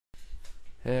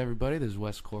Hey everybody, this is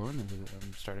Wes Corwin.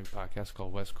 I'm starting a podcast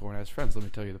called Wes Corwin Has Friends. Let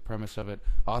me tell you the premise of it.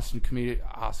 Austin comedy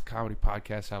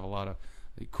podcasts have a lot of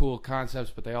cool concepts,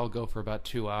 but they all go for about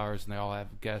 2 hours, and they all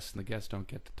have guests, and the guests don't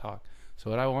get to talk. So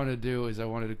what I wanted to do is I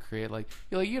wanted to create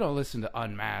you don't listen to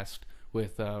Unmasked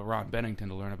with Ron Bennington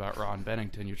to learn about Ron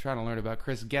Bennington. You're trying to learn about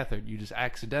Chris Gethard. You just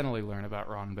accidentally learn about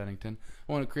Ron Bennington.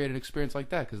 I want to create an experience like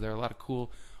that because there are a lot of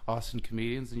cool Austin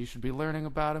comedians, and you should be learning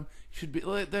about them.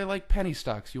 They're like penny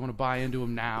stocks. You want to buy into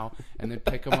them now, and then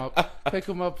pick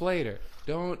them up later.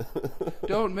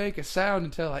 Don't make a sound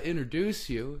until I introduce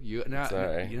you.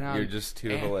 Sorry, you're just too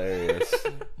hilarious.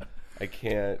 I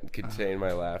can't contain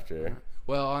my laughter.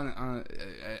 Well,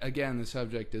 again, the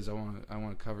subject is I want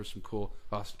to cover some cool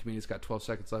Austin comedians. Got 12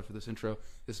 seconds left for this intro.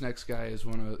 This next guy is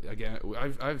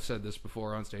I've said this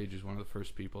before on stage. He's one of the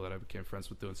first people that I became friends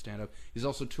with doing stand up. He's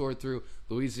also toured through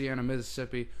Louisiana,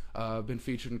 Mississippi. Been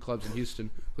featured in clubs in Houston.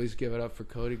 Please give it up for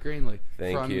Cody Greenlee.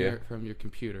 Thank you. From your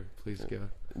computer. Please give it.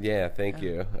 Yeah, thank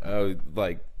you. Oh,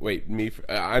 wait,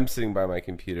 I'm sitting by my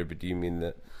computer, but do you mean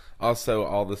that? Also,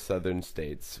 all the southern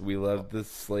states. We love the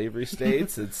slavery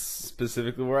states. It's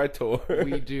specifically where I tour.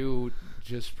 We do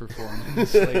just perform in the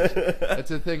slaves. That's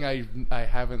a thing I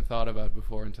haven't thought about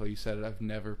before until you said it. I've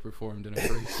never performed in a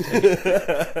free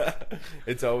state.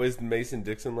 It's always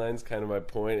Mason-Dixon lines, kind of my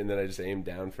point, and then I just aim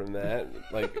down from that.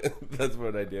 That's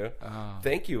what I do.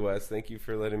 Thank you, Wes. Thank you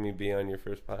for letting me be on your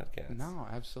first podcast. No,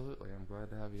 absolutely. I'm glad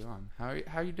to have you on.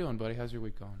 How you doing, buddy? How's your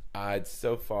week going?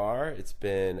 So far, it's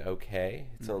been okay.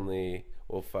 It's only...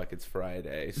 Well, fuck, it's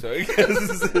Friday, so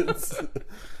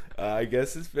I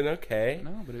guess it's been okay.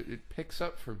 No, but it picks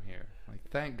up from here.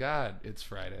 Thank God it's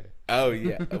Friday. Oh,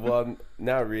 yeah. Well,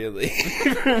 not really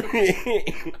for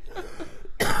me.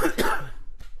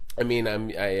 I mean,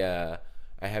 I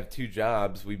have two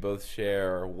jobs. We both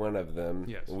share one of them.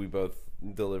 Yes. We both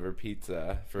deliver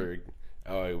pizza for...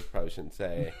 Oh, I probably shouldn't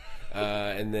say.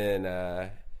 And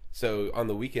then... So on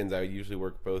the weekends, I usually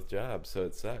work both jobs, so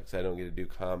it sucks. I don't get to do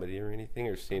comedy or anything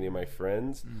or see any of my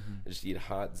friends. I just eat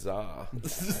hot za.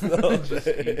 Just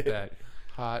eat that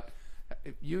hot.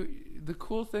 The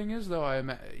cool thing is,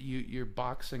 though, you're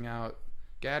boxing out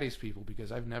Gaddy's people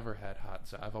because I've never had hot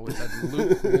za. I've always had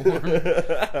lukewarm.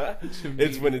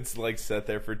 It's when it's set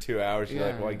there for 2 hours. You're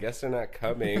like, well, I guess they're not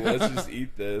coming. Let's just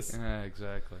eat this. Yeah,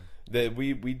 exactly.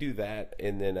 We do that,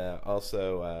 and then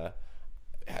also.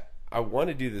 I want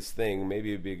to do this thing.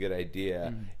 Maybe it'd be a good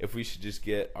idea if we should just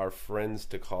get our friends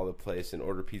to call the place and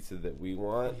order pizza that we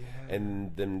want,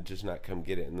 and them just not come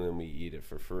get it, and then we eat it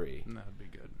for free. That'd be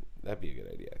good. That'd be a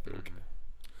good idea, I think.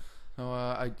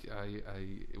 So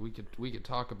we could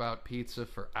talk about pizza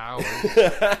for hours.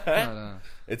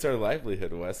 It's our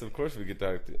livelihood, Wes. Of course we could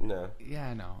talk. No. Yeah,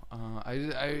 I know.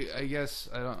 I guess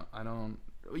I don't.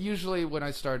 Usually when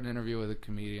I start an interview with a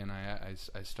comedian, I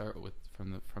start with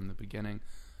from the beginning.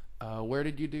 Where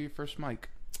did you do your first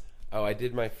mic? Oh, I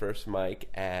did my first mic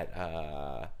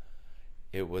at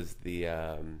it was the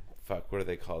what are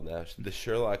they called now? The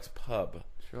Sherlock's Pub.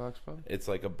 Sherlock's Pub? It's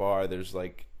like a bar. There's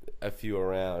a few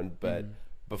around, but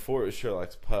before it was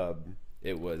Sherlock's Pub,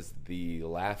 it was the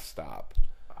Laugh Stop.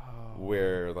 Oh.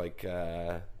 Where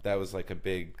that was a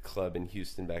big club in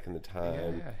Houston back in the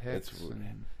time.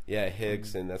 Yeah,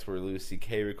 Hicks, and that's where Louis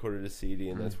C.K. recorded a CD,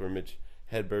 and that's where Mitch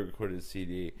Hedberg recorded a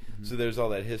CD. So there's all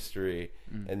that history,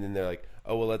 and then they're like,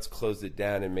 oh, well, let's close it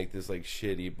down and make this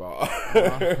shitty bar.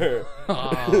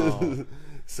 Oh.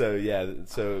 So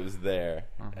it was there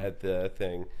at the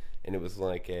thing, and it was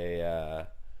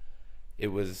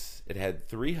it had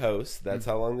 3 hosts. That's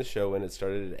how long the show went. It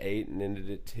started at 8 and ended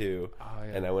at 2. Oh,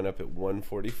 yeah. And I went up at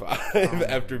 1:45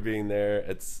 after being there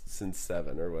since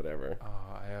 7 or whatever.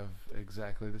 Oh, I have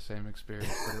exactly the same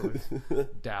experience, but it was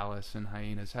Dallas and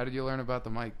Hyenas. How did you learn about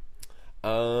the mic?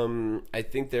 I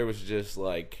think there was just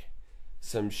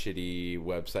some shitty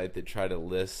website that tried to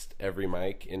list every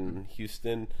mic in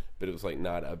Houston, but it was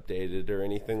not updated or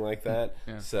anything like that.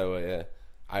 Yeah. So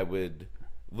I would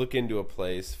look into a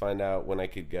place, find out when I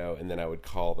could go, and then I would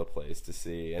call the place to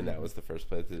see, and that was the first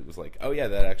place that was oh yeah,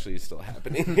 that actually is still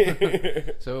happening.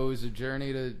 So it was a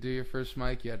journey to do your first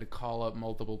mic. You had to call up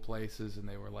multiple places, and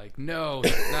they were like, no,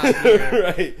 not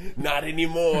here. Right, not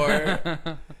anymore.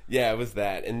 Yeah, it was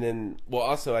that. And then, well,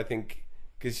 also I think,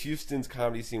 because Houston's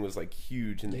comedy scene was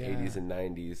huge in the 80s and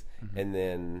 90s, and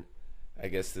then I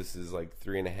guess this is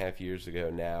 3.5 years ago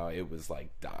now. It was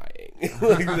dying.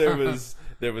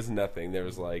 There was nothing. There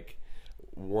was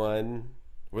one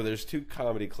where there's 2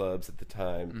 comedy clubs at the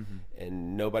time,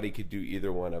 and nobody could do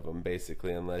either one of them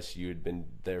basically unless you had been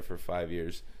there for 5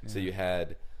 years. So you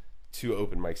had 2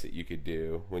 open mics that you could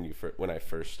do when I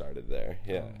first started there.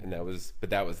 Yeah, and that was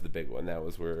the big one. That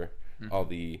was where all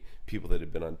the people that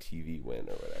had been on TV went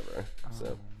or whatever.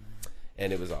 So,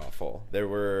 and it was awful. There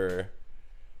were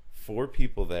 4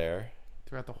 people there.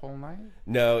 Throughout the whole night?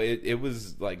 No, it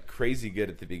was like crazy good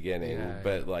at the beginning,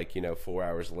 but like 4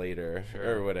 hours later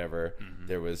or whatever,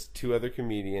 there was 2 other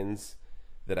comedians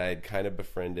that I had kind of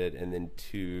befriended, and then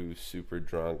 2 super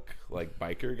drunk like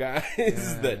biker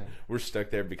guys that were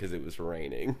stuck there because it was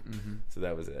raining. So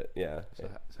that was it. Yeah. So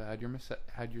how'd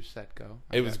your set go?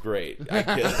 It was great.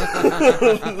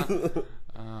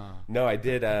 No, I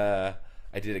did a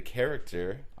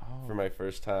character for my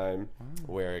first time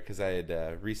because I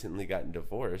had recently gotten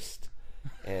divorced,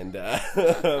 and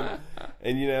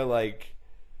like,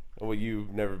 well,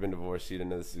 you've never been divorced, so you didn't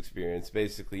know this experience.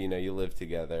 Basically, you live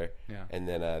together, and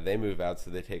then they move out,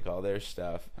 so they take all their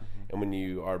stuff, and when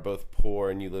you are both poor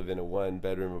and you live in a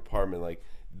 1-bedroom apartment, like,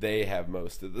 they have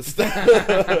most of the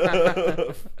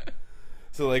stuff.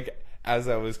 So like, as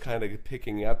I was kind of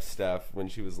picking up stuff when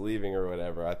she was leaving or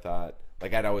whatever, I thought,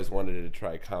 like, I'd always wanted to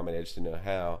try comedy, I just didn't know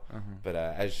how. But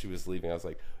as she was leaving, I was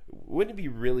like, wouldn't it be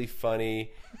really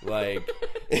funny, like,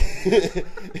 if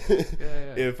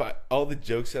all the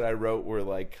jokes that I wrote were,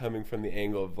 like, coming from the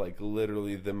angle of, like,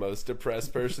 literally the most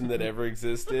depressed person that ever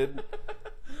existed?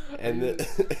 And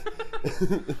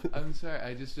I'm sorry,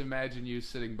 I just imagine you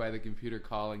sitting by the computer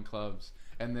calling clubs,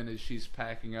 and then as she's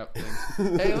packing up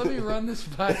things, hey, let me run this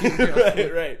by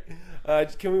you. Right.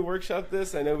 Can we workshop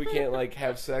this? I know we can't, like,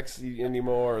 have sex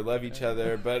anymore or love each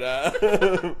other, but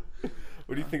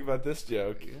what do you think about this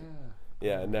joke?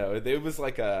 Yeah, no, it was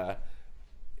like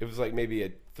maybe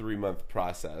a 3-month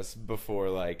process before,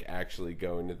 like, actually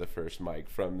going to the first mic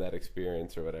from that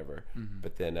experience or whatever.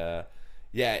 But then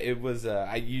it was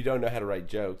you don't know how to write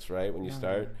jokes, right, when you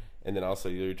start. And then also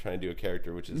you're trying to do a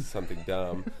character, which is something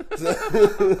dumb.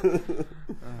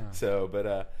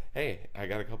 But hey, I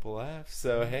got a couple laughs.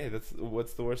 So hey,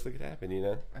 what's the worst that could happen,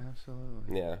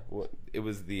 Absolutely. Yeah. Well, it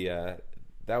was that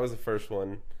was the first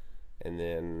one, and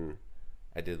then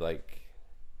I did like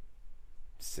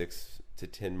 6 to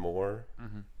 10 more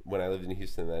when I lived in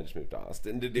Houston. And I just moved to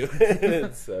Austin to do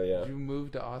it. So yeah. Did you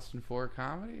move to Austin for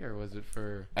comedy, or was it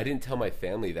for? I didn't tell my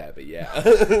family that, but yeah.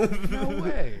 No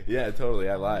way. Yeah, totally.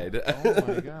 I lied. Oh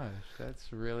my gosh,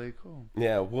 that's really cool.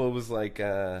 Yeah. Well, it was like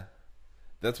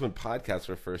that's when podcasts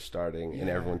were first starting, and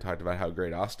everyone talked about how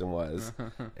great Austin was,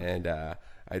 and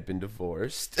I'd been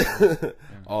divorced.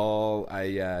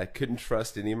 I couldn't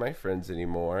trust any of my friends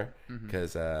anymore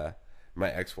because my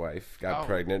ex-wife got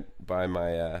pregnant by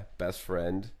my best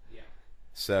friend. Yeah.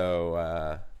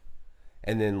 So,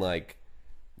 and then, like,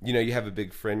 you have a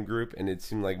big friend group, and it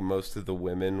seemed like most of the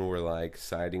women were, like,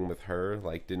 siding with her,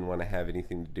 like, didn't want to have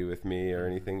anything to do with me or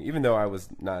anything, even though I was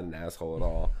not an asshole at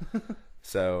all.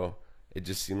 So it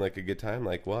just seemed like a good time.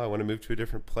 Like, well, I want to move to a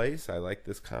different place. I like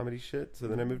this comedy shit. So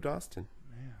then I moved to Austin.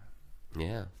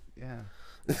 Yeah.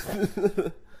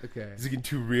 Okay. Is it getting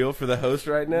too real for the host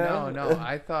right now? No.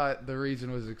 I thought the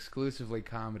reason was exclusively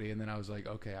comedy, and then I was like,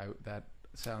 okay, that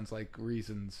sounds like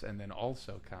reasons, and then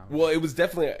also comedy. Well, it was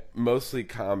definitely mostly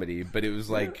comedy, but it was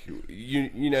like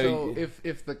you know. So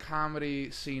if the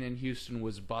comedy scene in Houston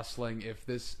was bustling, if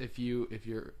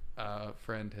your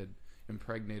friend had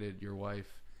impregnated your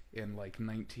wife in like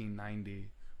 1990.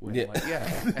 In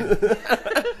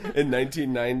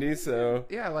 1990, so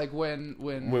like when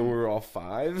we were all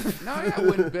 5. No,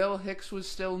 when Bill Hicks was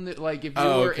still like if you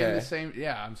were in the same.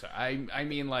 Yeah, I'm sorry. I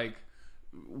mean, like,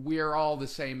 we're all the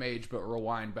same age, but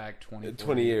rewind back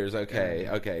 20 years.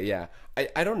 Okay, yeah.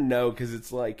 I don't know, because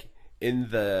it's like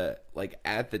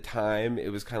at the time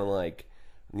it was kind of like,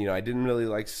 I didn't really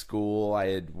like school. I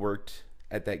had worked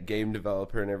at that game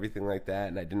developer and everything like that,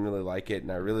 and I didn't really like it, and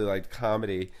I really liked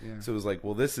comedy. So it was like,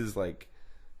 well, this is like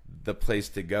the place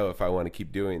to go if I want to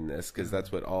keep doing this, because that's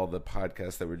what all the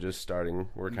podcasts that were just starting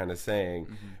were kind of saying.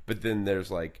 But then there's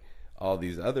like all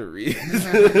these other reasons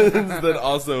that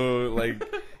also, like,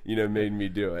 made me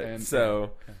do it. And,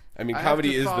 so I mean,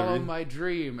 comedy is follow my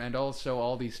dream, and also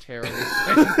all these terrible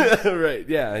things. Right?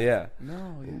 Yeah.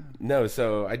 No.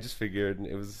 So I just figured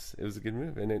it was a good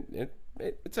move, and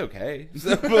it's okay.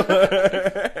 So,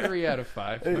 3 out of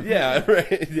 5. Yeah,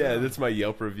 right. Yeah, that's my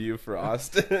Yelp review for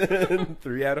Austin.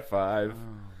 3 out of 5. Oh,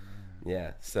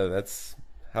 yeah. So that's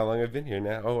how long I've been here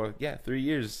now. Oh, yeah, 3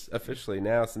 years officially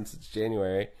now, since it's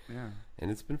January. Yeah,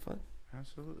 and it's been fun.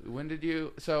 Absolutely. When did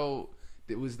you? So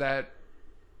was that?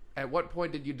 At what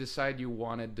point did you decide you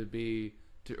wanted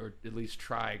or at least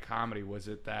try comedy? Was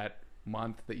it that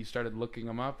month that you started looking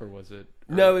them up, or was it?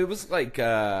 No, it was like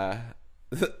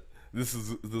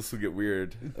this will get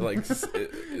weird, like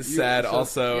sad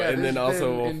also, yeah, and then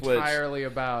also we'll entirely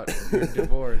about your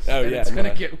divorce. Oh and yeah, it's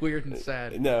gonna get weird and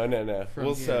sad. No.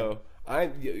 Well, here. so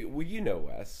you know,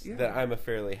 Wes, that I'm a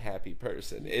fairly happy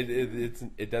person.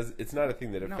 It's not a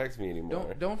thing that affects me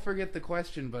anymore. Don't forget the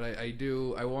question, but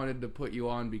I wanted to put you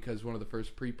on because one of the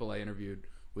first people I interviewed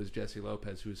was Jesse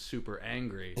Lopez, who was super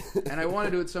angry, and I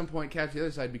wanted to at some point catch the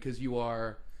other side because you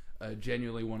are.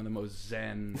 Genuinely one of the most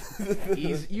zen.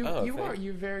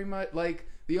 You're very much like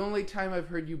the only time I've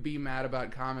heard you be mad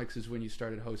about comics is when you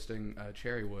started hosting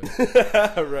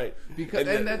Cherrywood, right? Because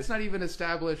and that's not even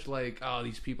established. Like, oh,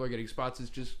 these people are getting spots.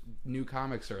 It's just new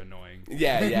comics are annoying.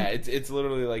 Yeah. It's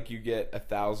literally like you get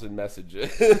 1,000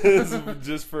 messages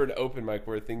just for an open mic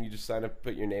where a thing you just sign up,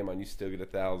 put your name on, you still get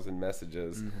 1,000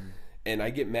 messages, and I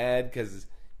get mad because.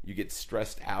 You get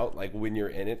stressed out like when you're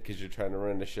in it because you're trying to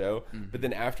run a show, but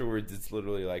then afterwards it's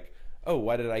literally like, oh,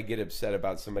 why did I get upset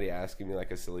about somebody asking me like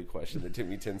a silly question that took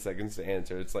me 10 seconds to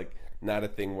answer? It's like not a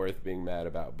thing worth being mad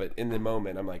about. But in the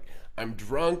moment I'm like, I'm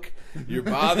drunk, you're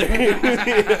bothering me.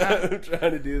 I'm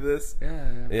trying to do this.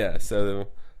 Yeah, so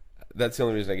that's the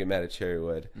only reason I get mad at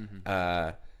Cherrywood.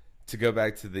 To go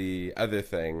back to the other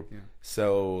thing,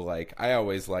 so like I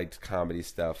always liked comedy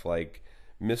stuff. Like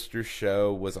Mr.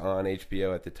 Show was on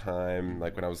HBO at the time,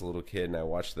 like when I was a little kid, and I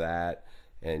watched that,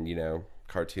 and you know,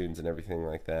 cartoons and everything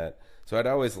like that. So I'd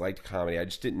always liked comedy. I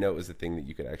just didn't know it was a thing that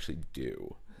you could actually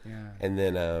do. And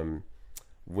then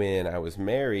when I was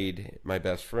married, my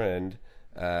best friend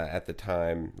at the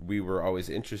time, we were always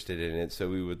interested in it, so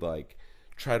we would like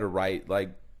try to write like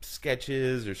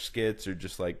sketches or skits or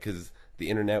just like because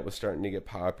the internet was starting to get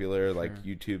popular, like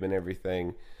YouTube and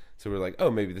everything. So we're like,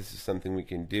 oh, maybe this is something we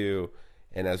can do.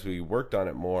 And as we worked on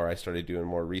it more, I started doing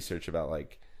more research about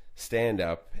like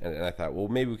stand-up, and I thought, well,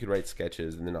 maybe we could write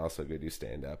sketches and then also go do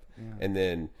stand-up. And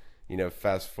then, you know,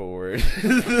 fast forward,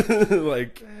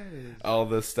 like all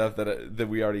the stuff that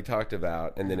we already talked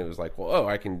about, and then it was like, well, oh,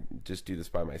 I can just do this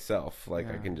by myself. Like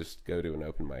I can just go to an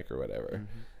open mic or whatever.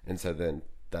 And so then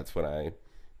that's when I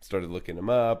started looking them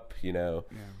up, you know,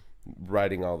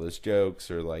 writing all those jokes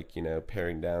or like, you know,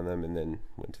 paring down them, and then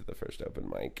went to the first open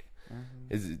mic.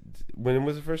 When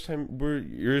was the first time?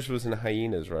 Yours was in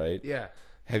Hyenas, right? Yeah.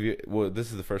 Have you? Well,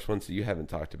 this is the first one, so you haven't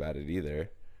talked about it either.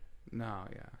 No,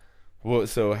 yeah. Well,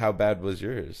 so how bad was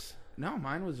yours? No,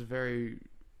 mine was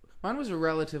a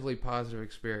relatively positive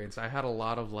experience. I had a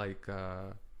lot of like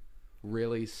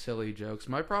really silly jokes.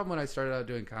 My problem when I started out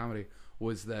doing comedy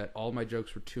was that all my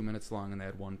jokes were 2 minutes long and they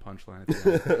had one punchline at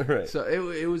the end. Right. So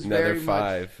it was another very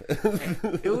 5.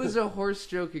 It was a horse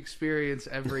joke experience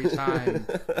every time,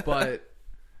 but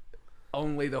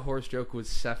only the horse joke was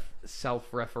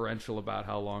self-referential about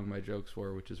how long my jokes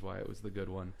were, which is why it was the good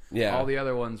one. Yeah. All the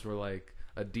other ones were like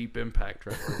a Deep Impact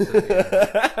reference at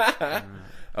the end.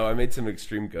 Oh, I made some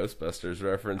Extreme Ghostbusters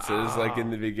references like in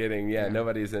the beginning. Yeah,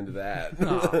 nobody's into that.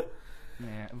 No.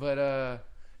 Yeah, but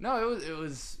no, it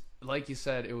was like you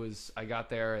said, I got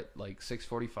there at like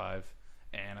 6:45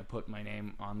 and I put my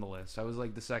name on the list. I was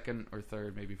like the second or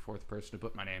third, maybe fourth person to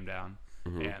put my name down.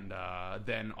 And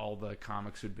then all the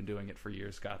comics who'd been doing it for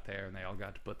years got there, and they all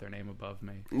got to put their name above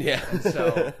me. Yeah. And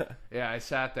so I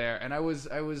sat there, and I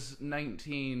was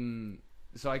 19,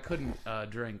 so I couldn't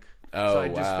drink. Oh, so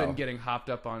I'd just been getting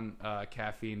hopped up on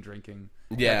caffeine, drinking.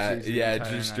 Yeah,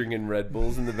 just drinking Red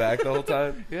Bulls in the back the whole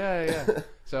time. Yeah.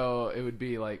 So it would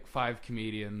be like 5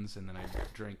 comedians, and then I'd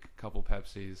drink a couple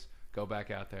Pepsis, go back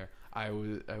out there. I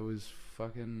was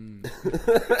fucking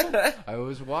I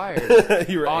was wired.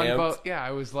 You were amped.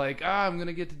 I was like, I'm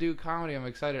gonna get to do comedy. I'm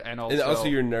excited, and also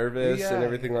you're nervous and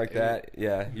everything like that.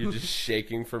 Yeah, you're just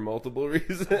shaking for multiple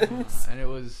reasons. And it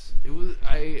was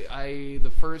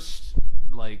the first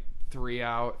like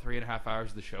 3.5 hours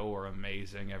of the show were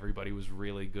amazing. Everybody was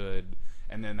really good,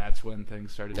 and then that's when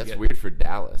things started. That's weird for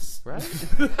Dallas, right?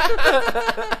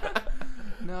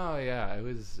 No, yeah, it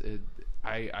was.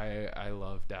 I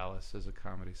love Dallas as a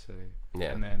comedy city.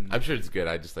 Yeah, and then I'm sure it's good.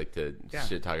 I just like to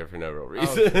shit talk it for no real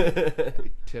reason.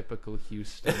 Typical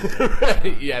Houston.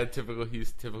 Right? Yeah, typical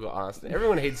Houston, typical Austin.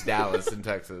 Everyone hates Dallas in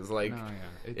Texas. Like,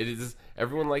 it is.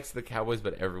 Everyone likes the Cowboys,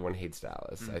 but everyone hates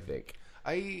Dallas. I think.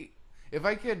 If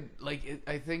I could,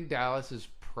 I think Dallas is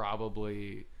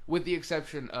probably, with the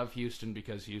exception of Houston,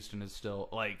 because Houston is still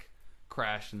like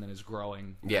crashed and then is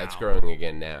growing. Yeah, now. It's growing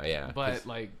again now. Yeah, but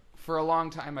like. For a long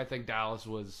time, I think Dallas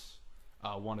was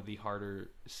one of the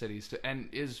harder cities to, and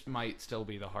might still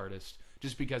be the hardest,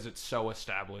 just because it's so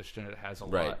established and it has a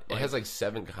lot. It has like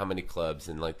 7 comedy clubs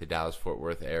in like the Dallas-Fort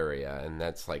Worth area, and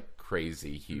that's like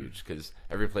crazy huge because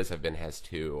every place I've been has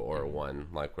 2 or 1,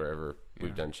 like wherever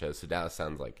we've done shows. So Dallas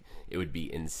sounds like it would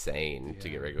be insane to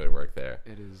get regular work there.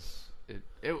 It is.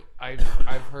 I've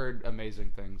heard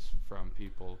amazing things from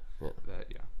people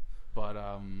but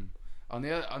on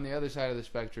the other side of the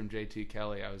spectrum, JT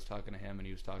Kelly, I was talking to him and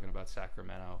he was talking about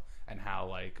Sacramento and how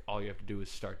like all you have to do is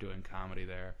start doing comedy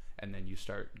there and then you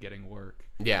start getting work.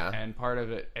 Yeah. And part of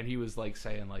it, and he was like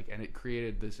saying like, and it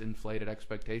created this inflated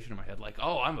expectation in my head, like,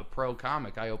 oh, I'm a pro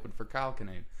comic. I opened for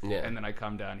Kalkanine. Yeah. And then I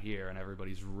come down here and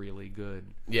everybody's really good.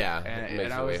 Yeah.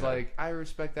 And I was like, I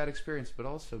respect that experience, but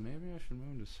also maybe I should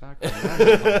move to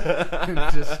Sacramento and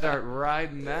just start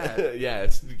riding that. Yeah,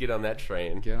 it's to get on that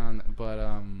train. But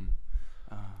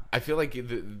I feel like,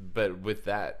 but with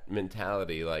that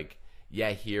mentality, like,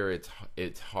 yeah, here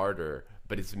it's harder,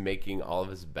 but it's making all of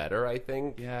us better, I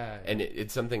think. Yeah. And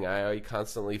it's something I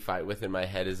constantly fight with in my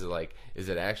head is like, is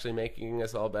it actually making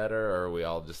us all better, or are we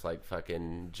all just like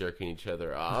fucking jerking each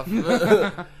other off?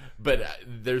 But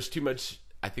there's too much,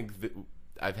 I think that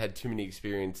I've had too many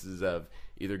experiences of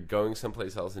either going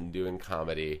someplace else and doing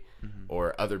comedy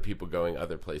or other people going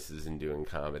other places and doing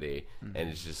comedy. And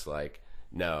it's just like,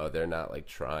 no, they're not like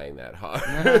trying that hard.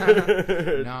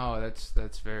 No,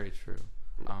 that's very true.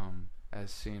 As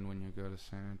seen when you go to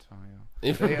San Antonio.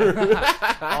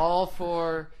 All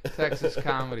 4 Texas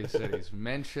comedy cities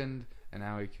mentioned, and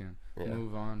now we can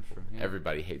move on from here.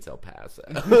 Everybody hates El Paso.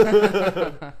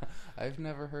 I've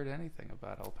never heard anything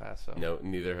about El Paso. No,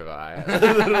 neither have I.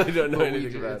 I literally don't know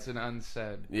anything about it. It's an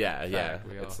unsaid fact.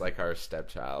 It's like our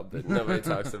stepchild that nobody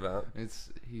talks about.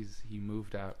 He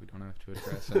moved out. We don't have to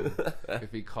address him.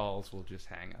 If he calls, we'll just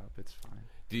hang up. It's fine.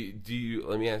 Do you?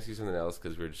 Let me ask you something else,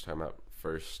 because we were just talking about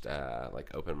first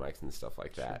like open mics and stuff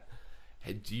like that.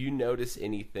 Do you notice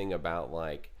anything about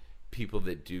like people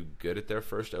that do good at their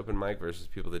first open mic versus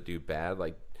people that do bad?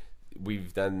 Like,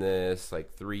 we've done this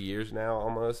like 3 years now,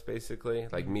 almost, basically.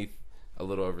 Like me, a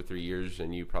little over 3 years,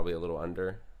 and you probably a little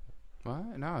under.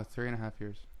 What? No, 3.5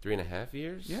 years. 3.5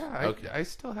 years? Yeah, okay. I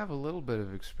still have a little bit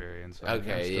of experience.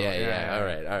 Okay, yeah. All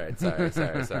right.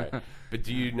 Sorry. But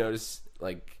do you notice,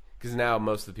 like, because now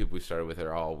most of the people we started with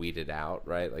are all weeded out,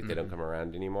 right? Like, they don't come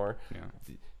around anymore.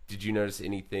 Yeah. Did you notice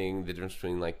anything, the difference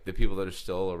between, like, the people that are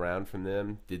still around from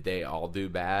them? Did they all do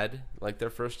bad, like, their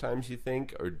first times, you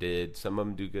think? Or did some of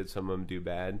them do good, some of them do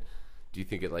bad? Do you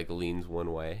think it, like, leans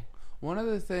one way? One of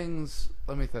the things,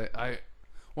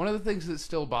 one of the things that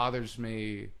still bothers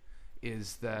me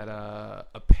is that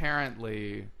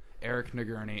apparently Eric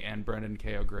Nagurney and Brendan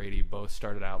K. O'Grady both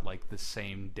started out, like, the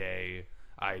same day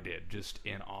I did, just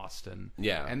in Austin.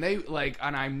 Yeah. And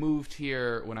and I moved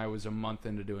here when I was a month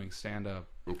into doing stand-up.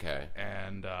 Okay.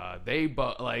 And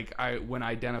when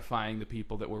identifying the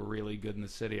people that were really good in the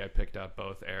city, I picked up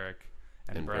both Eric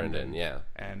and Brendan. Yeah.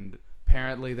 And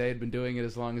apparently they had been doing it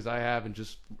as long as I have and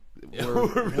just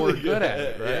were good at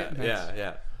it, right?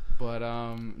 Yeah. But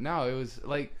no, it was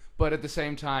like, but at the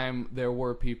same time, there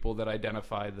were people that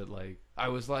identified that, like, I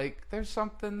was like, there's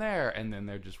something there, and then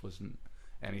there just wasn't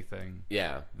anything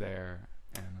there.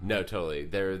 And, no, totally.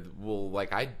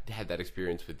 Like, I had that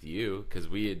experience with you because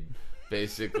we had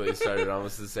basically started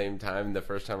almost the same time. The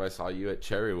first time I saw you at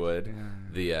Cherrywood,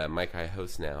 the mic I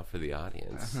host now for the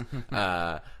audience,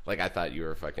 like, I thought you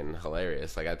were fucking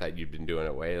hilarious. Like, I thought you'd been doing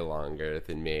it way longer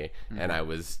than me, and I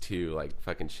was too, like,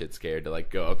 fucking shit scared to, like,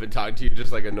 go up and talk to you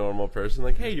just like a normal person.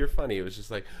 Like, hey, you're funny. It was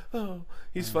just like, oh,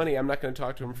 he's funny. I'm not going to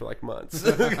talk to him for, like, months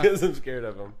because I'm scared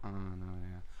of him. Oh, no,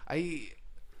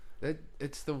 yeah.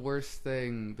 It's the worst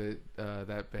thing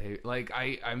that behavior. Like,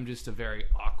 I'm just a very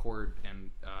awkward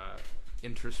and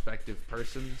introspective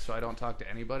person, so I don't talk to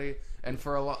anybody. And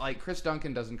for a lot, like, Chris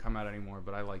Duncan doesn't come out anymore,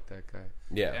 but I like that guy.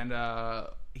 Yeah. And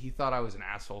he thought I was an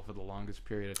asshole for the longest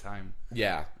period of time.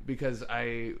 Yeah. Because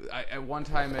I at one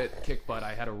time at Kick Butt,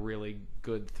 I had a really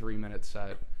good 3-minute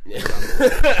set.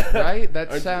 Right?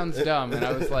 That sounds dumb. And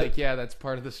I was like, yeah, that's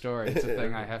part of the story. It's a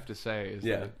thing I have to say, is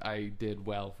that I did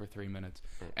well for 3 minutes.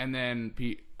 And then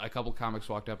a couple comics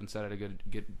walked up and said I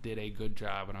did a good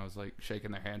job, and I was like shaking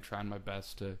their hand, trying my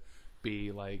best to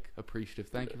be like appreciative.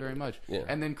 Thank you very much. Yeah.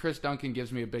 And then Chris Duncan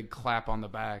gives me a big clap on the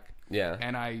back. Yeah.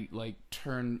 And I like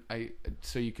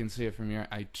so you can see it from here.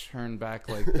 I turn back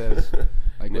like this,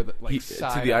 like with like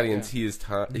side to the audience. He's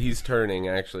turning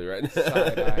actually right now.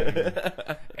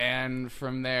 Side-eyeing. And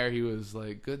from there he was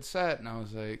like, "Good set," and I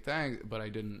was like, "Thanks," but I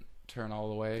didn't turn all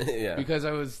the way because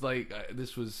I was like,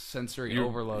 this was sensory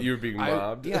overload. You were being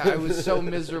mobbed. I was so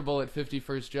miserable at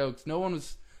 51st Jokes. No one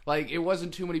was. Like, it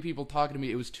wasn't too many people talking to me.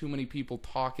 It was too many people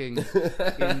talking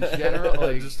in general.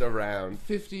 Like, just around.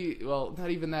 50, well,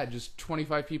 not even that. Just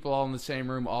 25 people all in the same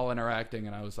room, all interacting.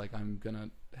 And I was like, I'm going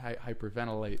to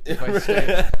hyperventilate if I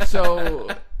stay. So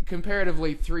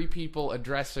comparatively, 3 people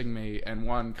addressing me and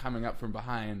 1 coming up from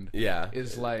behind. Yeah,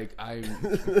 is like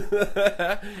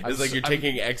it's like you're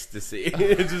taking ecstasy.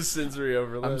 It's just sensory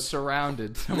overload. I'm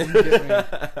surrounded. Someone get me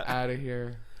out of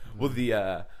here. Well,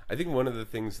 I think one of the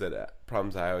things that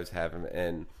problems I always have,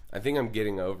 and I think I'm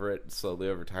getting over it slowly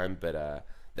over time, but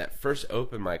that first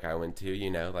open mic I went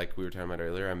to, like we were talking about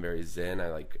earlier, I'm very zen. I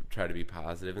like try to be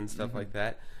positive and stuff like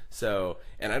that. So,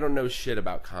 and I don't know shit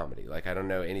about comedy. Like, I don't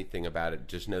know anything about it.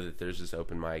 Just know that there's this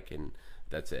open mic and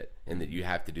that's it. And that you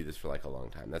have to do this for like a long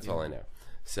time. That's all I know.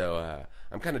 So,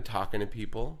 I'm kind of talking to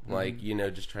people, like,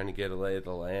 just trying to get a lay of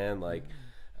the land. Like,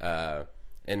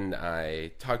 and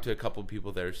I talked to a couple of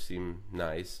people there, seem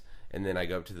nice. And then I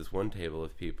go up to this one table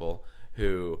of people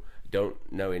who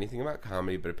don't know anything about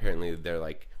comedy, but apparently they're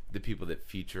like the people that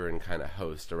feature and kind of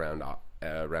host around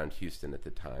Houston at the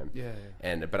time.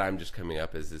 But I'm just coming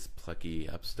up as this plucky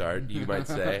upstart, you might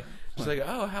say. Just like,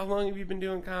 oh, how long have you been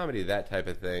doing comedy? That type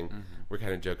of thing. We're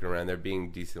kind of joking around. They're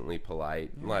being decently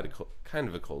polite. A lot of kind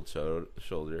of a cold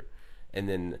shoulder. And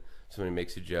then somebody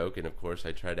makes a joke, and of course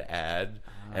I try to add,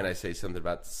 and I say something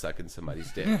about sucking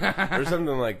somebody's dick or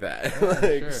something like that.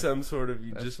 Like some sort of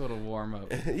just sort of warm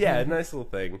up. Yeah, a nice little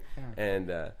thing.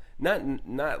 And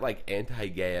not like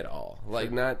anti-gay at all.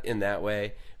 Like not in that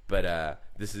way. But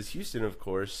this is Houston, of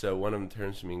course, so one of them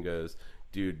turns to me and goes,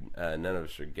 dude, none of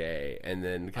us are gay. And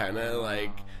then kind of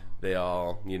like they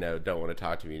all, don't want to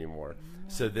talk to me anymore.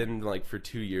 So then, like, for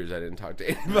 2 years, I didn't talk to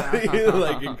anybody,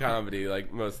 like, in comedy,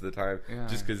 like, most of the time.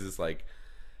 Just because it's like,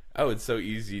 oh, it's so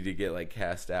easy to get, like,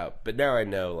 cast out. But now I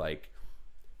know, like,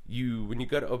 when you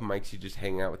go to open mics, you just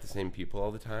hang out with the same people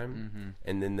all the time.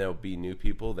 And then there'll be new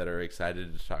people that are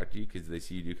excited to talk to you because they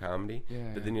see you do comedy.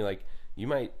 But then you're like, you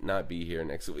might not be here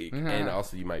next week, and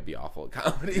also you might be awful at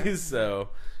comedy. So,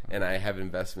 and I have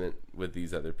investment with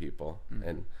these other people,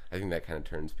 and I think that kind of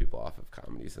turns people off of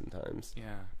comedy sometimes.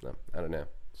 No, I don't know.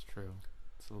 It's true.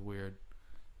 It's a weird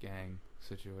gang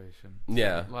situation.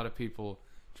 Yeah, a lot of people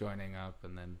joining up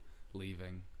and then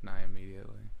leaving nigh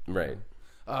immediately. Right.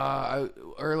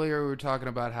 Earlier we were talking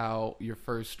about how your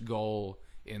first goal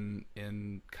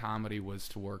in comedy was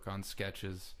to work on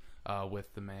sketches.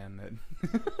 With the man that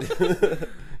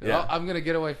well, I'm gonna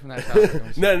get away from that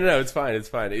topic. No, it's fine.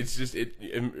 It's just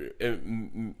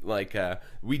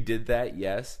we did that,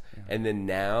 yes, and then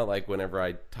now, like, whenever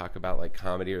I talk about like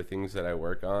comedy or things that I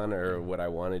work on or what I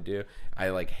want to do, I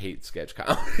like hate sketch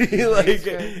comedy.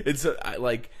 It's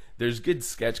like there's good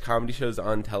sketch comedy shows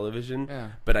on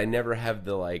television, but I never have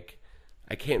the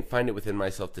I can't find it within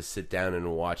myself to sit down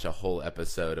and watch a whole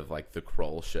episode of like the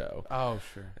Kroll Show. Oh,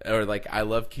 sure. Or like I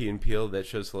love Key and Peele, that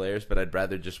show's hilarious, but I'd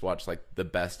rather just watch like the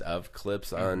best of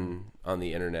clips on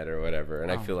the internet or whatever.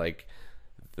 And I feel like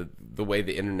the way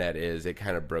the internet is, it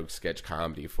kind of broke sketch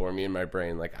comedy for me in my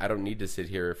brain. Like I don't need to sit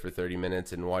here for 30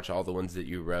 minutes and watch all the ones that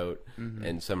you wrote,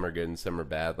 and some are good and some are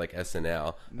bad, like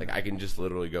SNL. Like I can just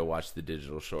literally go watch the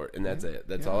digital short, and that's it.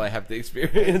 That's all I have to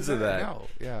experience of that.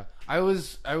 No, I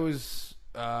was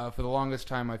for the longest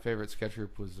time, my favorite sketch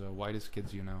group was Whitest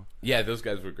Kids You Know. Yeah, those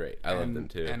guys were great. I love them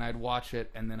too. And I'd watch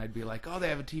it, and then I'd be like, oh, they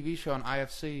have a TV show on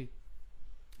IFC.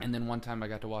 And then one time I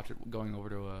got to watch it going over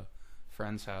to a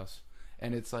friend's house.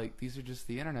 And it's like, these are just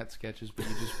the internet sketches, but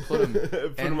you just put them,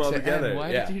 put them all together.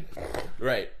 Why did you...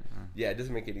 Right. Yeah, it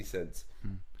doesn't make any sense.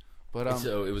 But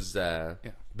so it was,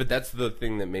 but that's the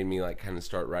thing that made me like kind of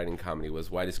start writing comedy was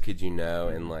Whitest Kids You Know,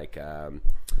 and like,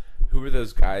 who were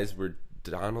those guys? Were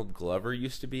Donald Glover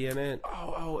used to be in it?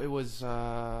 Oh, it was,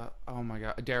 oh my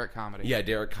God, Derek Comedy. Yeah,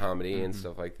 Derek Comedy and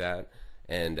stuff like that.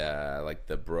 And like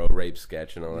the bro rape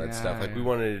sketch and all that stuff. Like we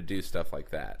wanted to do stuff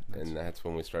like that. And that's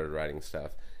when we started writing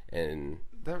stuff. And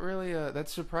that really, that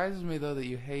surprises me though that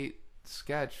you hate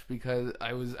sketch, because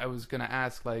I was going to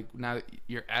ask, like, now that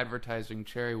you're advertising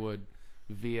Cherrywood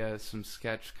via some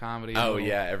sketch comedy. Oh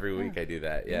yeah, every week I do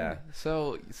that. Yeah.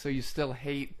 So you still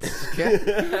hate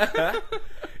sketch?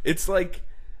 It's like,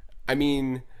 I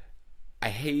mean, I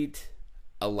hate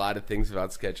a lot of things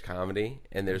about sketch comedy,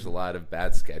 and there's a lot of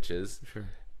bad sketches. Sure.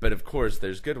 But of course,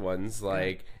 there's good ones.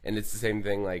 Like, and it's the same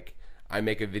thing. Like, I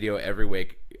make a video every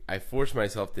week. I force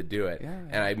myself to do it,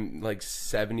 and I'm like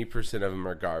 70% of them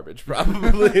are garbage,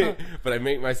 probably. But I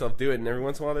make myself do it, and every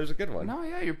once in a while, there's a good one. No,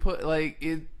 you're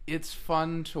it's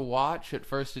fun to watch. At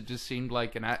first, it just seemed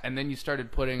like and then you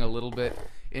started putting a little bit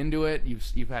into it.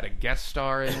 You've had a guest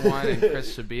star in one, and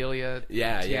Chris Sibilia.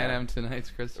 TNM Tonight's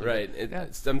Chris. Right.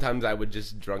 Sometimes I would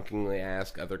just drunkenly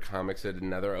ask other comics at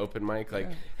another open mic, like,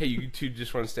 "Hey, you two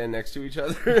just want to stand next to each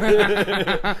other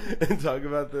and talk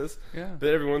about this?" Yeah. But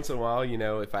every once in a while,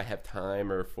 if I have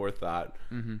time or forethought,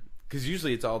 because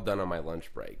usually it's all done on my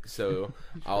lunch break. So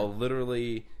I'll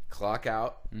literally clock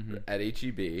out at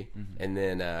HEB and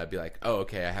then be like, oh,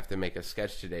 okay, I have to make a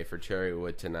sketch today for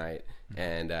Cherrywood tonight.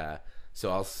 And so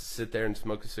I'll sit there and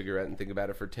smoke a cigarette and think about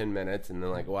it for 10 minutes. And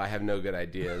then like, well, I have no good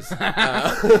ideas. And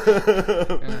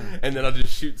then I'll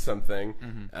just shoot something.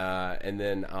 And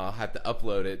then I'll have to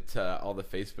upload it to all the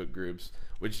Facebook groups,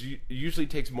 which usually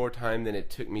takes more time than it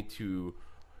took me to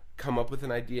come up with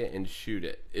an idea and shoot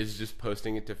it. Is just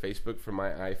posting it to Facebook from my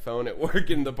iPhone at work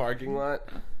in the parking lot.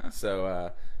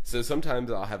 So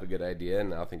sometimes I'll have a good idea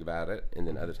and I'll think about it, and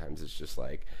then other times it's just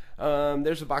like,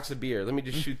 there's a box of beer. Let me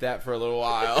just shoot that for a little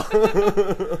while.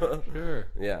 Sure.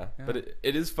 Yeah. But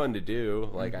it is fun to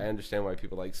do. Like I understand why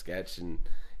people like sketch, and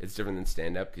it's different than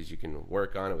stand up because you can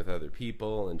work on it with other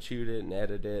people and shoot it and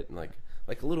edit it and like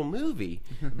a little movie.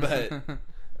 But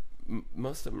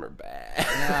most of them are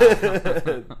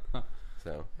bad.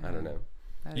 So I don't know.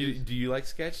 Do you like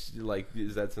sketch?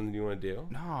 Is that something you want to do?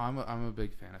 No, I'm a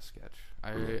big fan of sketch.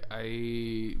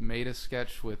 I made a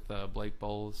sketch with Blake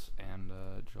Bowles and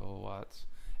Joel Watts,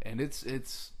 and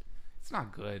it's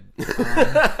not good.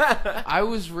 I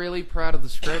was really proud of the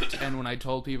script, and when I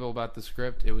told people about the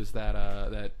script, it was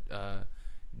that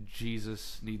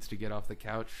Jesus needs to get off the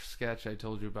couch sketch. I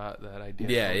told you about that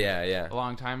idea. Yeah. A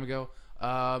long time ago.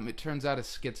 It turns out a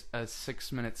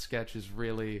 6-minute sketch is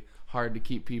really hard to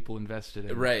keep people invested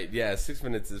in. Right, yeah, 6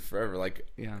 minutes is forever. Like,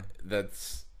 yeah,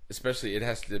 that's, especially, it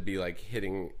has to be like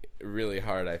hitting really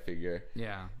hard, I figure.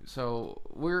 Yeah, so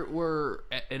we're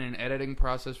in an editing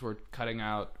process. We're cutting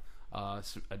out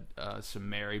some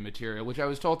Mary material, which I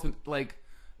was told to, like,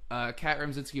 Kat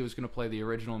Ramzinski was going to play the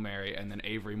original Mary, and then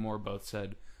Avery Moore both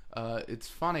said, it's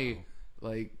funny,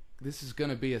 like, this is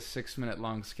going to be a 6-minute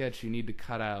long sketch. You need to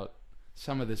cut out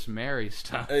some of this Mary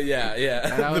stuff. Yeah.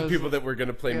 The people that were going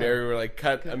to play Mary were like,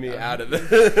 cut me out of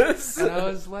this. And I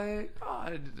was like, oh,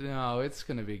 no, it's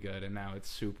going to be good. And now it's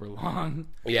super long.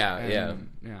 Yeah.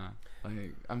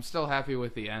 Like, I'm still happy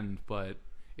with the end, but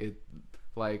it,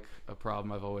 like, a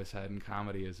problem I've always had in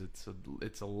comedy is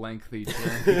it's a lengthy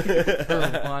journey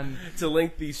for one. It's a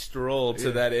lengthy stroll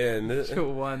to that end. To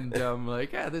one dumb,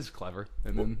 like, this is clever.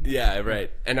 And then, yeah, right.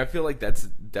 And I feel like that's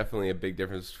definitely a big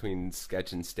difference between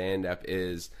sketch and stand-up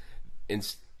is in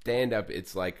stand-up,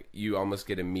 it's like you almost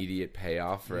get immediate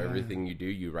payoff for everything you do.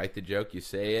 You write the joke, you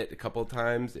say it a couple of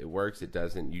times, it works, it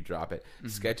doesn't, you drop it.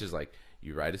 Sketch is like,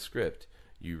 you write a script,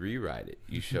 you rewrite it,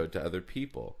 you show it to other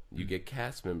people, you get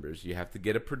cast members, you have to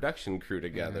get a production crew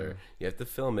together, you have to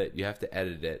film it, you have to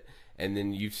edit it, and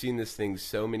then you've seen this thing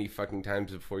so many fucking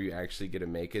times before you actually get to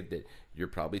make it that you're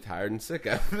probably tired and sick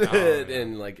of it,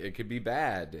 and like it could be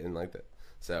bad and like that.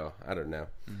 So I don't know,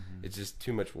 it's just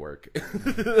too much work.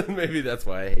 Maybe that's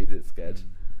why I hate this sketch.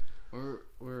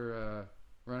 We're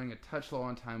running a touch low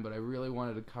on time, but I really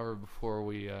wanted to cover before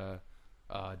we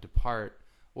depart.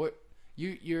 What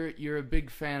you're a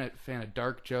big fan of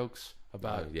dark jokes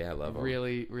about I love them.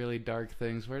 really dark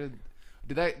things. Where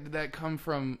did that come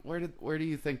from? Where do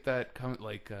you think that come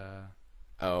like?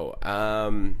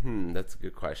 That's a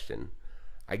good question.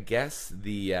 I guess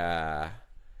the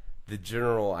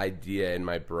general idea in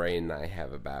my brain that I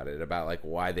have about it, about like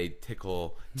why they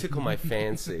tickle my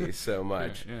fancy so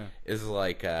much, is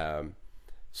like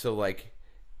so like.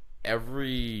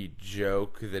 Every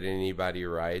joke that anybody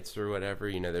writes or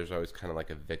whatever, there's always kind of like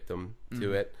a victim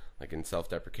to it. Like in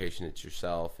self-deprecation, it's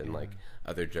yourself, and like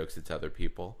other jokes, it's other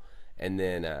people. And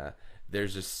then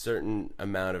there's a certain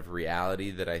amount of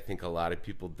reality that I think a lot of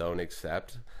people don't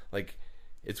accept. Like,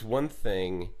 it's one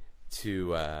thing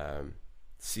to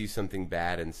see something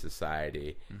bad in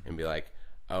society and be like,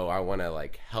 oh, I want to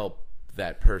like help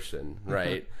that person,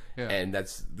 right? And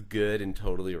that's good and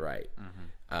totally right.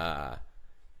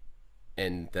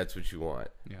 And that's what you want.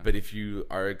 But if you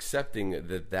are accepting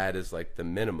that is like the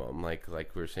minimum, like we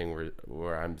were saying,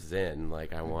 where I'm Zen,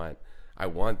 like I want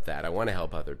that, I want to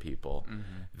help other people,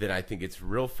 then I think it's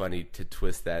real funny to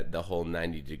twist that the whole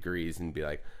 90 degrees and be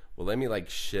like, well, let me like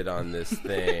shit on this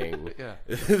thing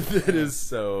that is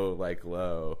so like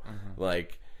low,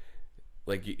 like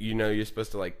you're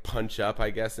supposed to like punch up,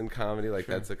 I guess, in comedy, like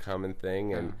that's a common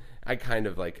thing, and I kind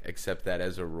of like accept that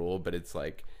as a rule, but it's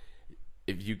like,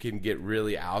 if you can get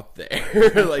really out there,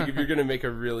 like if you're going to make a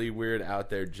really weird out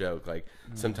there joke, like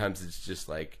sometimes it's just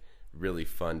like really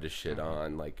fun to shit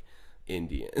on like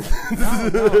Indians.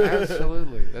 No,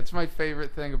 absolutely. That's my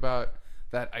favorite thing about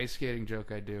that ice skating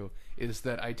joke I do, is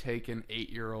that I take an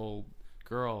 8-year-old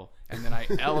girl and then I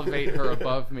elevate her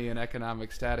above me in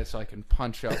economic status so I can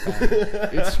punch up at her.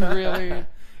 It's really,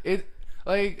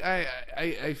 like,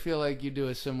 I feel like you do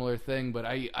a similar thing, but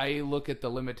I look at the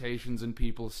limitations in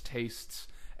people's tastes,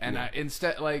 and I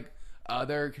instead, like,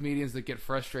 other comedians that get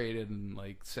frustrated and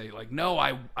like say like, no,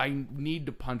 I need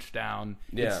to punch down.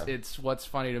 Yeah. It's what's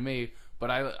funny to me. But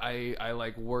I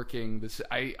like working this.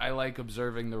 I like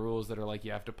observing the rules that are like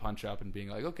you have to punch up and being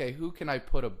like, okay, who can I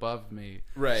put above me,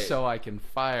 right? So I can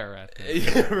fire at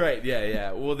them. Right?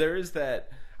 Yeah. Well, there is that.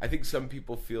 I think some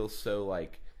people feel so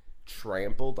like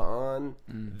trampled on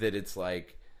that it's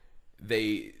like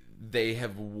they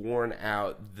have worn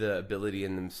out the ability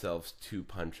in themselves to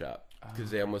punch up because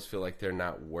they almost feel like they're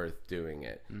not worth doing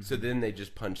it. So then they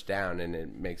just punch down and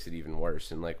it makes it even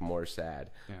worse and like more sad.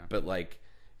 Yeah. But like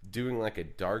doing like a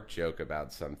dark joke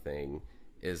about something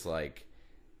is like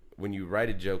when you write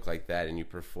a joke like that and you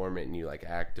perform it and you like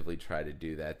actively try to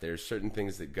do that, there's certain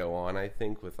things that go on, I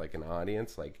think, with like an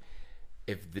audience. Like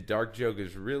if the dark joke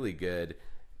is really good,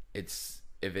 if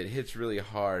it hits really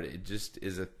hard, it just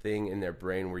is a thing in their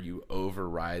brain where you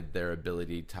override their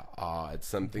ability to awe at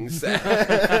something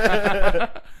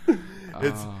sad.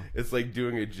 It's like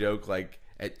doing a joke like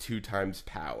at 2 times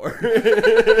power.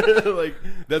 Like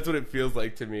that's what it feels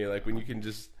like to me. Like when you can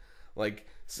just like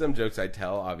some jokes I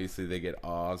tell, obviously they get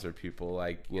awes or people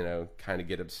like, you know, kind of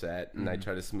get upset and I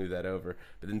try to smooth that over.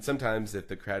 But then sometimes if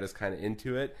the crowd is kind of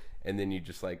into it and then you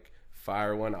just like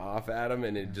fire one off at them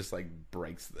and it just like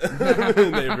breaks them.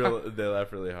 They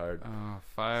laugh really hard. Oh,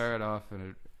 fire it off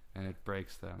and it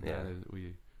breaks them. Yeah.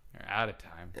 We are out of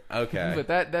time. Okay.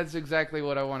 But that's exactly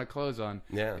what I want to close on.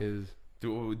 Yeah. Is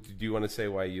do you want to say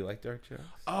why you like dark jokes?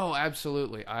 Oh,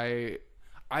 absolutely.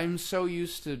 I'm so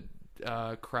used to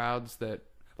crowds that,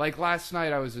 like last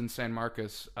night I was in San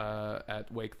Marcos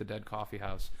at Wake the Dead Coffee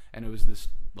House, and it was this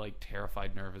like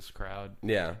terrified, nervous crowd.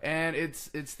 Yeah. And it's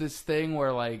this thing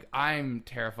where like I'm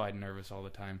terrified and nervous all the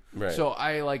time. Right. So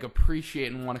I like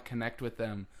appreciate and want to connect with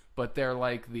them, but they're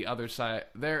like the other side.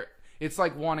 It's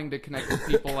like wanting to connect with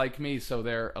people like me, so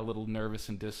they're a little nervous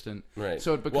and distant. Right.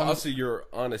 So it becomes. Well, also you're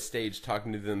on a stage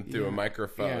talking to them through a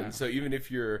microphone, Yeah. so even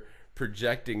if you're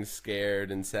projecting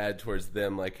scared and sad towards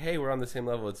them, like, hey, we're on the same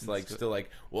level, it's like still like,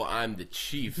 well, I'm the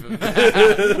chief of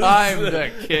this. I'm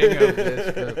the king of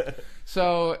this group.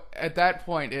 So at that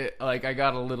point, I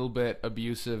got a little bit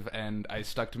abusive and I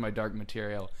stuck to my dark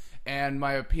material. And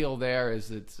my appeal there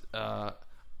is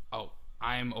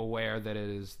I'm aware that it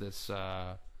is this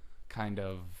kind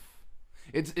of.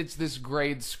 It's this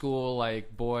grade school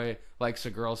like boy likes a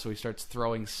girl, so he starts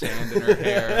throwing sand in her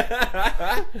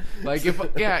hair. Like if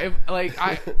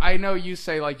I know you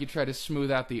say like you try to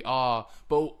smooth out the awe,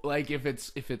 but like if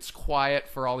it's quiet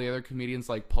for all the other comedians,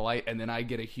 like polite, and then I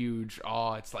get a huge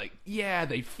awe, it's like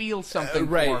they feel something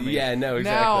right, for me. Yeah, no,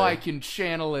 exactly. Now I can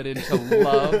channel it into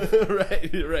love.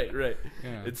 right.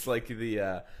 Yeah. It's like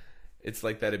it's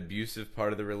like that abusive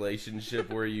part of the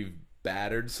relationship where you've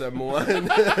battered someone and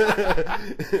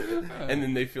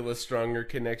then they feel a stronger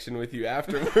connection with you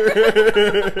afterwards.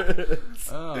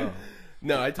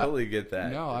 No, I totally get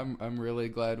that. No, I'm really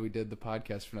glad we did the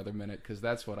podcast for another minute because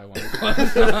that's what I want to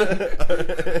close on.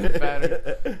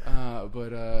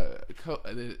 But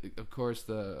of course,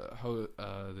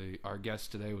 our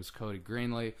guest today was Cody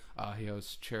Greenlee. He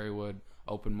hosts Cherrywood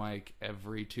open mic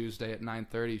every Tuesday at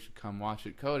 9:30. You should come watch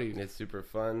it, Cody. It's super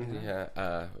fun. Yeah.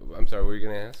 I'm sorry, what were you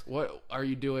gonna ask? What are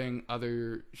you doing?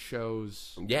 Other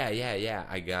shows? Yeah.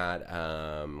 I got.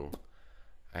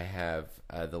 I have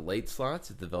the late slots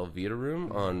at the Velveeta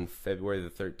Room on February the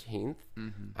 13th.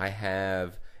 Mm-hmm. I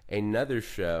have another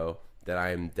show that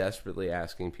I am desperately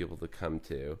asking people to come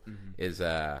to. Mm-hmm. It's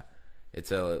a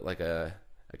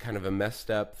kind of a messed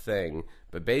up thing,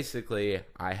 but basically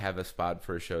I have a spot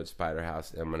for a show at Spider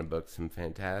House, and I'm going to book some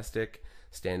fantastic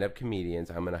stand-up comedians.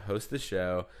 I'm going to host the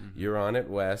show. Mm-hmm. You're on it,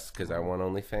 Wes, because I want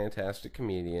only fantastic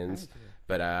comedians.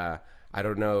 But I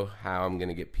don't know how I'm going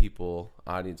to get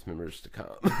audience members to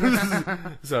come.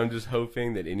 So I'm just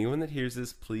hoping that anyone that hears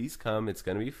this, please come. It's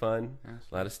going to be fun. Absolutely.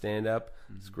 A lot of stand-up.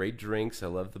 Mm-hmm. It's great drinks. I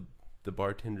love the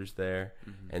bartenders there.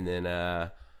 Mm-hmm. And then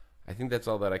I think that's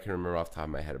all that I can remember off the top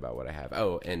of my head about what I have.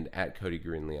 Oh, and at Cody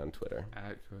Greenlee on Twitter.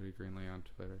 At Cody Greenlee on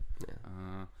Twitter.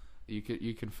 Yeah.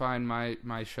 You can find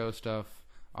my show stuff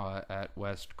at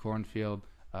West Cornfield.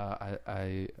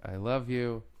 I love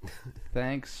you.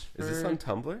 Thanks. Is this on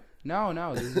Tumblr?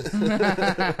 No. This is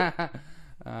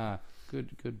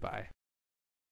goodbye.